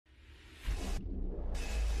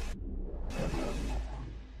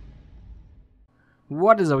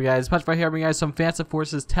What is up, guys? PetriFyTV here, bringing you guys some Phantom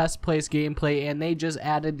Forces test plays gameplay, and they just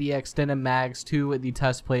added the extended mags to the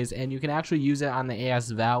test plays, and you can actually use it on the AS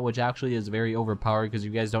Val, which actually is very overpowered because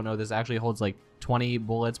you guys don't know this actually holds like 20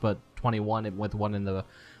 bullets, but 21 with one in the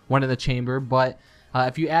chamber. But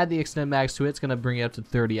if you add the extended mags to it, it's gonna bring it up to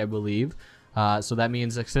 30, I believe. So that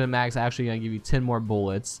means extended mags actually gonna give you 10 more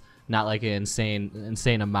bullets. Not like an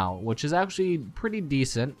insane amount, which is actually pretty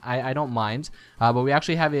decent. I don't mind, but we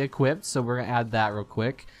actually have it equipped, so we're gonna add that real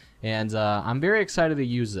quick. And I'm very excited to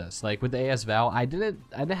use this. Like with the AS Val, I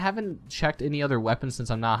haven't checked any other weapons since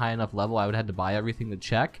I'm not high enough level. I would have to buy everything to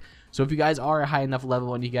check. So if you guys are a high enough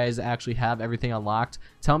level and you guys actually have everything unlocked,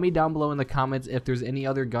 tell me down below in the comments if there's any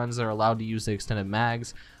other guns that are allowed to use the extended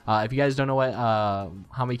mags. If you guys don't know what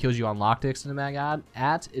how many kills you unlock the extended mag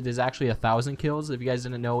at, it is actually 1,000 kills. If you guys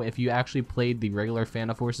didn't know, if you actually played the regular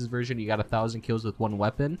Phantom Forces version, you got 1,000 kills with one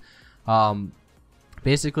weapon.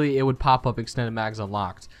 Basically, it would pop up extended mags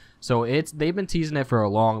unlocked. So they've been teasing it for a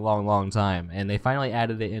long time, and they finally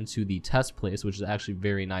added it into the test place, which is actually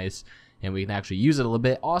very nice. And we can actually use it a little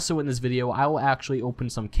bit. Also in this video, I will actually open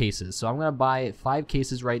some cases. So I'm going to buy 5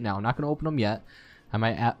 cases right now. I'm not going to open them yet. I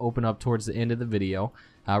might open up towards the end of the video.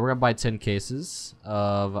 We're going to buy 10 cases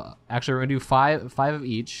of... Actually, we're going to do 5 of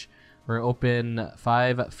each. We're going to open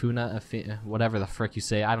 5 Funa... Whatever the frick you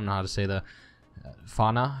say. I don't know how to say the...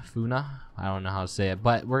 Funa? I don't know how to say it.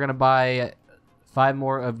 But we're going to buy 5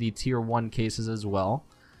 more of the tier 1 cases as well.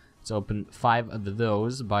 Let's open 5 of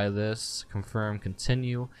those. Buy this. Confirm.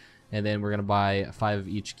 Continue. And then we're going to buy 5 of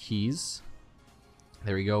each keys.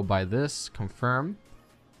 There we go. Buy this. Confirm.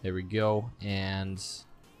 There we go. And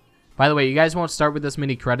by the way, you guys won't start with this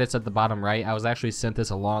many credits at the bottom right. I was actually sent this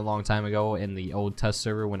a long time ago in the old test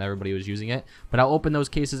server when everybody was using it. But I'll open those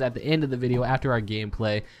cases at the end of the video after our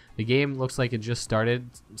gameplay. The game looks like it just started.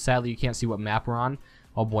 Sadly, you can't see what map we're on.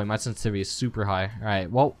 Oh boy, my sensitivity is super high. Alright,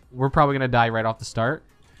 well, we're probably going to die right off the start.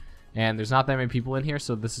 And there's not that many people in here,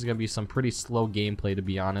 so this is going to be some pretty slow gameplay, to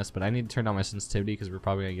be honest. But I need to turn down my sensitivity because we're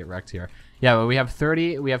probably going to get wrecked here. Yeah, but we have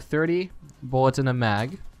 30 bullets in a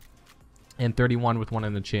mag and 31 with one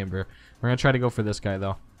in the chamber. We're going to try to go for this guy,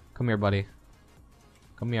 though. Come here, buddy.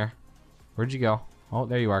 Come here. Where'd you go? Oh,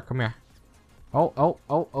 there you are. Come here. Oh.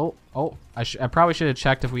 I probably should have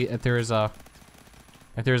checked if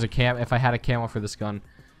I had a camo for this gun.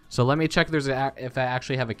 So let me check if I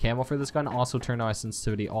actually have a camo for this gun. Also turn on my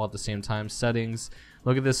sensitivity all at the same time. Settings.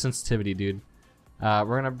 Look at this sensitivity, dude. We're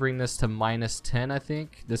going to bring this to -10, I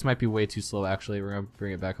think. This might be way too slow, actually. We're going to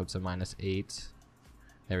bring it back up to -8.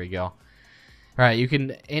 There we go. Alright, you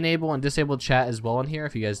can enable and disable chat as well in here.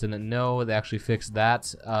 If you guys didn't know, they actually fixed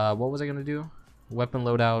that. What was I going to do? Weapon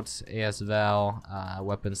loadouts, AS Val,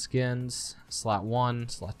 weapon skins, slot 1,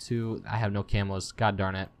 slot 2. I have no camos. God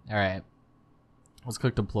darn it. Alright. Let's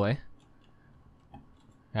click deploy.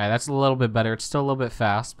 Alright, that's a little bit better. It's still a little bit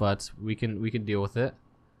fast, but we can deal with it.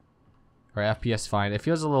 Alright, FPS fine. It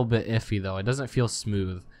feels a little bit iffy though. It doesn't feel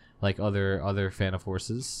smooth like other Phantom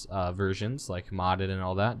Forces versions, like modded and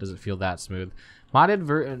all that. Doesn't feel that smooth. I don't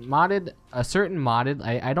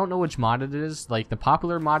know which modded it is. Like the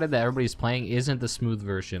popular modded that everybody's playing isn't the smooth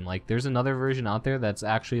version. Like there's another version out there that's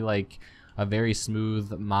actually like a very smooth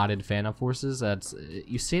modded Phantom Forces.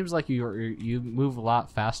 It seems like you move a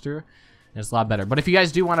lot faster and it's a lot better. But if you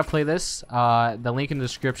guys do want to play this, the link in the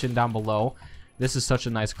description down below. This is such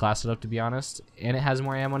a nice class setup, to be honest, and it has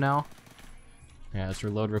more ammo now. Yeah, let's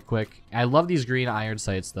reload real quick. I love these green iron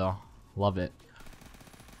sights though. Love it.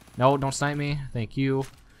 No, don't snipe me. Thank you.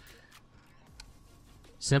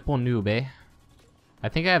 Simple noob, eh? I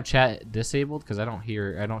think I have chat disabled because I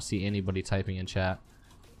don't see anybody typing in chat.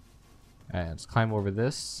 Alright, let's climb over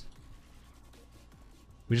this.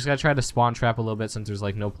 We just gotta try to spawn trap a little bit since there's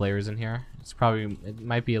like no players in here. It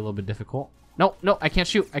might be a little bit difficult. No, I can't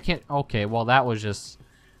shoot. I can't. Okay, well that was just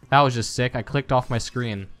sick. I clicked off my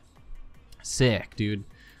screen. Sick, dude.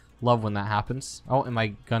 Love when that happens. Oh, and my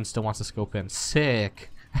gun still wants to scope in. Sick.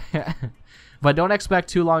 But don't expect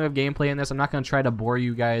too long of gameplay in this. I'm not gonna try to bore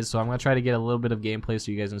you guys, so I'm gonna try to get a little bit of gameplay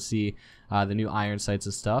so you guys can see the new iron sights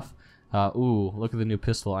and stuff. Ooh, look at the new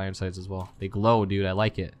pistol iron sights as well. They glow, dude. I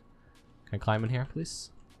like it. Can I climb in here, please?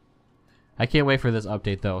 I can't wait for this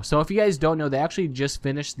update, though. So if you guys don't know, they actually just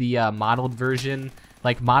finished the modeled version,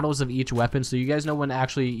 like models of each weapon. So you guys know when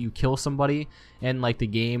actually you kill somebody in like the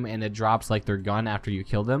game and it drops like their gun after you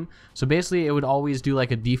kill them. So basically, it would always do like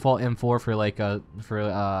a default M4 for like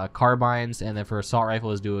carbines, and then for assault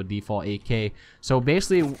rifles do a default AK. So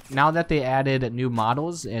basically, now that they added new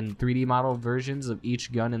models and 3D model versions of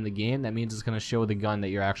each gun in the game, that means it's gonna show the gun that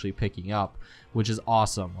you're actually picking up, which is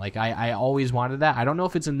awesome. Like I always wanted that. I don't know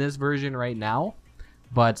if it's in this version right now,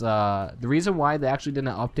 But the reason why they actually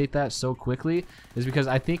didn't update that so quickly is because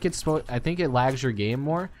I think it lags your game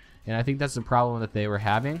more, and I think that's the problem that they were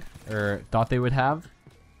having or thought they would have.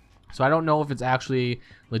 So I don't know if it's actually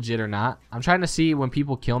legit or not. I'm trying to see when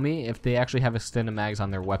people kill me if they actually have extended mags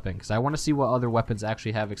on their weapon, because I want to see what other weapons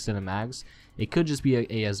actually have extended mags. It could just be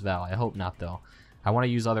a AS Val. I hope not though. I want to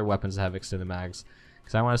use other weapons that have extended mags,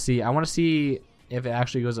 because I want to see if it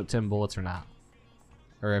actually goes up 10 bullets or not,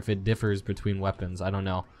 or if it differs between weapons. I don't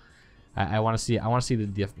know. I want to see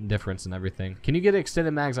the difference in everything. Can you get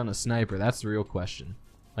extended mags on a sniper? That's the real question.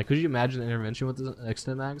 Like, could you imagine the intervention with the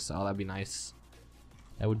extended mags? Oh, that'd be nice.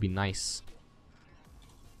 That would be nice.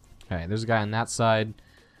 All right, there's a guy on that side.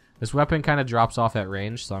 This weapon kind of drops off at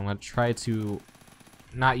range, so I'm gonna try to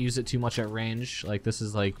not use it too much at range. Like, this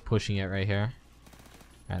is like pushing it right here.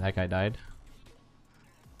 All right, that guy died.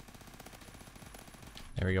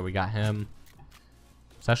 There we go. We got him.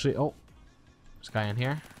 It's actually, oh, this guy in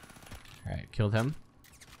here. All right, killed him.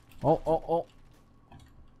 Oh.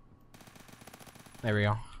 There we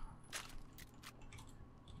go.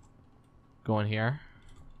 Go in here.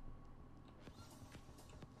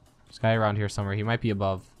 This guy around here somewhere. He might be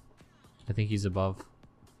above. I think he's above.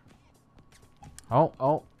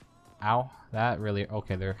 Oh. Ow. That really,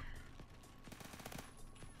 okay, there.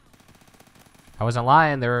 I wasn't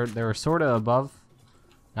lying. They were sort of above.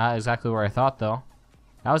 Not exactly where I thought, though.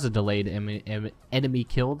 That was a delayed enemy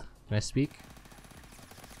killed. Can I speak?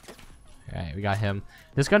 Alright, we got him.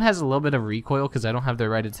 This gun has a little bit of recoil because I don't have the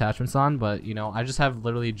right attachments on, but, you know, I just have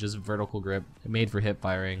literally just vertical grip made for hip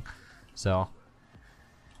firing. So,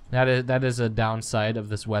 that is a downside of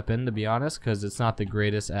this weapon, to be honest, because it's not the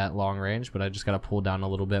greatest at long range, but I just got to pull down a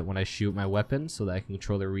little bit when I shoot my weapon so that I can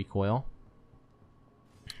control the recoil.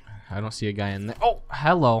 I don't see a guy in there. Oh,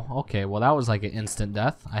 hello. Okay, well, that was like an instant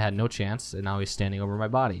death. I had no chance, and now he's standing over my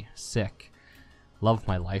body. Sick. Love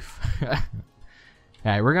my life.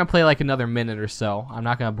 Alright, we're going to play like another minute or so. I'm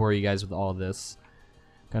not going to bore you guys with all of this.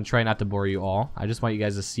 I'm going to try not to bore you all. I just want you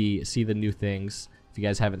guys to see the new things. If you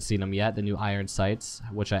guys haven't seen them yet, the new iron sights,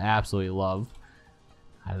 which I absolutely love.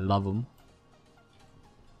 I love them.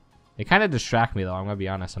 They kind of distract me, though. I'm going to be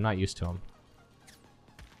honest. I'm not used to them.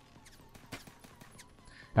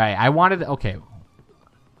 Alright, I wanted... Okay.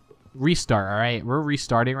 Restart, alright? We're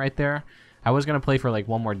restarting right there. I was going to play for like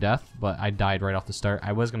one more death, but I died right off the start.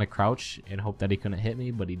 I was going to crouch and hope that he couldn't hit me,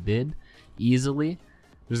 but he did. Easily.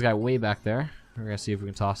 There's a guy way back there. We're going to see if we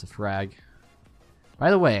can toss a frag. By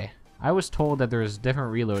the way, I was told that there's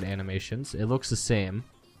different reload animations. It looks the same.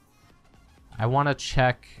 I want to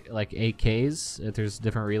check like AKs, if there's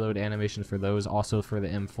different reload animations for those. Also for the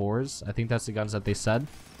M4s. I think that's the guns that they said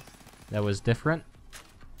that was different.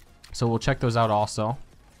 So we'll check those out also.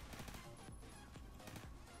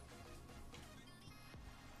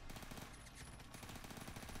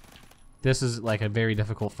 This is like a very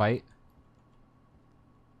difficult fight.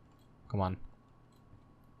 Come on.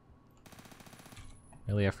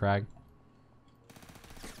 Really a frag.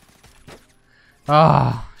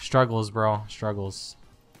 Ah, struggles, bro. Struggles.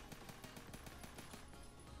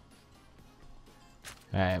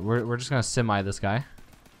 Alright, we're just gonna semi this guy.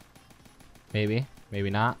 Maybe.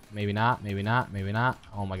 Maybe not. Maybe not. Maybe not. Maybe not.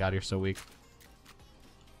 Oh my god, you're so weak.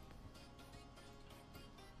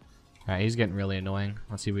 Alright, he's getting really annoying.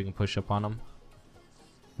 Let's see if we can push up on him.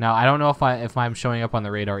 Now, I don't know if I'm showing up on the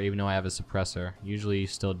radar even though I have a suppressor. Usually you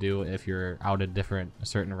still do if you're out at a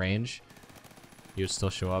certain range. You would still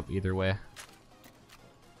show up either way.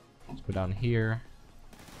 Let's go down here.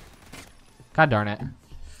 God darn it.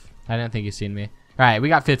 I didn't think you seen me. Alright, we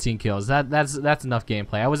got 15 kills. That's enough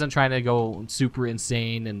gameplay. I wasn't trying to go super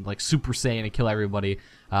insane and like super saiyan and kill everybody.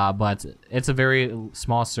 But it's a very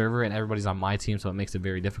small server and everybody's on my team, so it makes it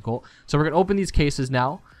very difficult. So we're going to open these cases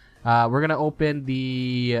now. We're going to open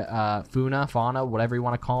the fauna, whatever you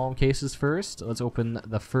want to call them, cases first. Let's open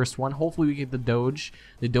the first one. Hopefully we get the Doge.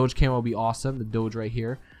 The Doge camo will be awesome. The Doge right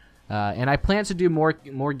here. And I plan to do more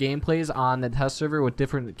gameplays on the test server with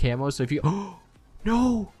different camos. So if you... Oh,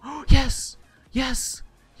 no! Yes! Yes!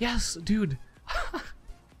 Yes, dude!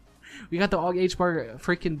 We got the AUG H-Bar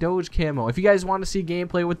freaking Doge camo. If you guys want to see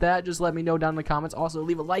gameplay with that, just let me know down in the comments. Also,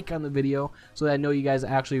 leave a like on the video so that I know you guys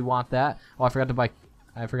actually want that. Oh, I forgot to buy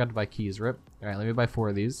keys. Rip. All right, let me buy 4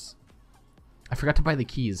 of these. I forgot to buy the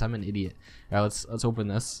keys. I'm an idiot. All right, let's open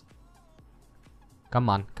this. Come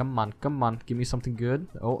on, come on, come on. Give me something good.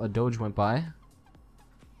 Oh, a Doge went by.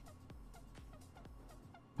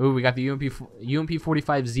 Ooh, we got the UMP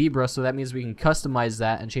 45 Zebra, so that means we can customize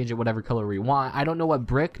that and change it whatever color we want. I don't know what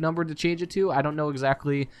brick number to change it to. I don't know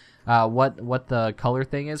exactly what the color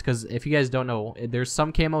thing is, because if you guys don't know, there's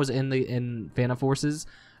some camos in Phantom Forces,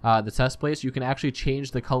 the test place. You can actually change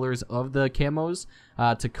the colors of the camos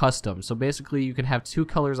to custom. So basically, you can have 2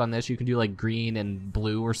 colors on this. You can do like green and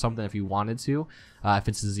blue or something if you wanted to, if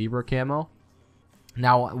it's a Zebra camo.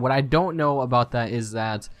 Now, what I don't know about that is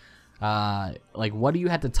that like, what do you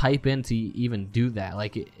have to type in to even do that?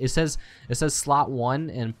 Like, it says slot 1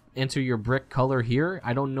 and enter your brick color here.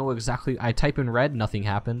 I don't know exactly. I type in red, nothing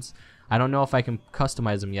happens. I don't know if I can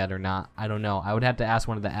customize them yet or not. I don't know. I would have to ask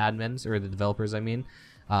one of the admins, or the developers, I mean,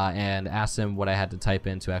 and ask them what I had to type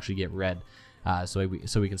in to actually get red, so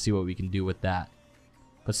we can see what we can do with that.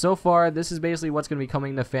 But so far, this is basically what's going to be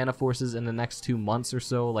coming to Phantom Forces in the next 2 months or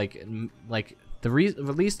so. Like the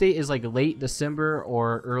release date is like late December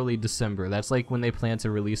or early December. That's like when they plan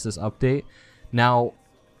to release this update. Now,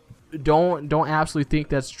 don't absolutely think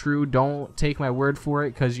that's true. Don't take my word for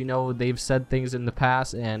it, because you know they've said things in the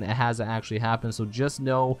past and it hasn't actually happened. So just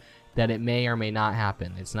know that it may or may not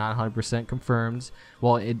happen. It's not 100% confirmed.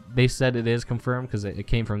 Well, they said it is confirmed because it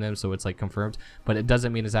came from them, so it's like confirmed. But it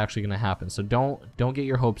doesn't mean it's actually going to happen. So don't get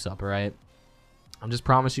your hopes up, all right? I'm just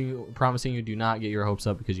promising you do not get your hopes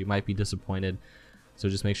up, because you might be disappointed. So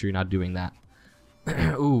just make sure you're not doing that.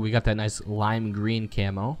 Ooh, we got that nice lime green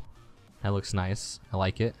camo. That looks nice. I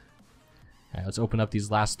like it. All right, let's open up these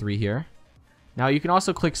last 3 here. Now you can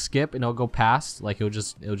also click skip and it'll go past. Like, it'll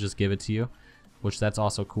just give it to you, which that's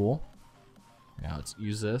also cool. Now let's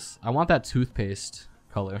use this. I want that toothpaste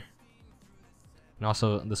color, and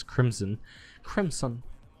also this crimson. All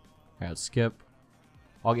right, let's skip.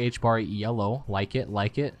 AUG H bar yellow, like it. All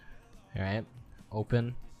right,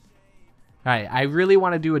 open. All right, I really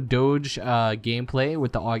want to do a Doge gameplay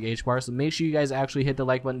with the AUG H bar, so make sure you guys actually hit the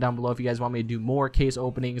like button down below if you guys want me to do more case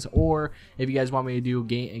openings, or if you guys want me to do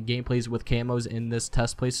gameplays with camos in this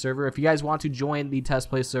test place server. If you guys want to join the test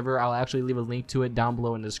place server, I'll actually leave a link to it down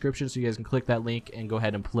below in the description, so you guys can click that link and go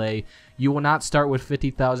ahead and play. You will not start with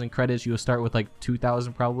 50,000 credits. You will start with like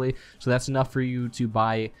 2,000 probably, so that's enough for you to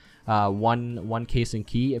buy one case and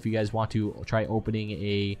key if you guys want to try opening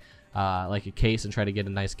a like a case and try to get a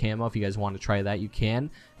nice camo. If you guys want to try that, you can,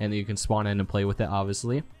 and then you can spawn in and play with it.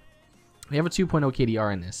 Obviously, we have a 2.0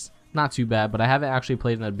 KDR in this. Not too bad, but I haven't actually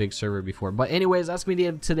played in a big server before. But anyways, that's me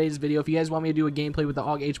in today's video. If you guys want me to do a gameplay with the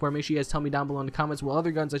AUG H bar, make sure you guys tell me down below in the comments what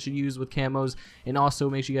other guns I should use with camos, and also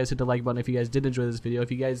make sure you guys hit the like button if you guys did enjoy this video. If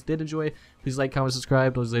you guys did enjoy, please like, comment,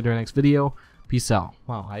 subscribe. I'll see you later in the next video. Peace out.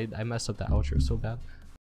 Wow, I messed up that outro so bad.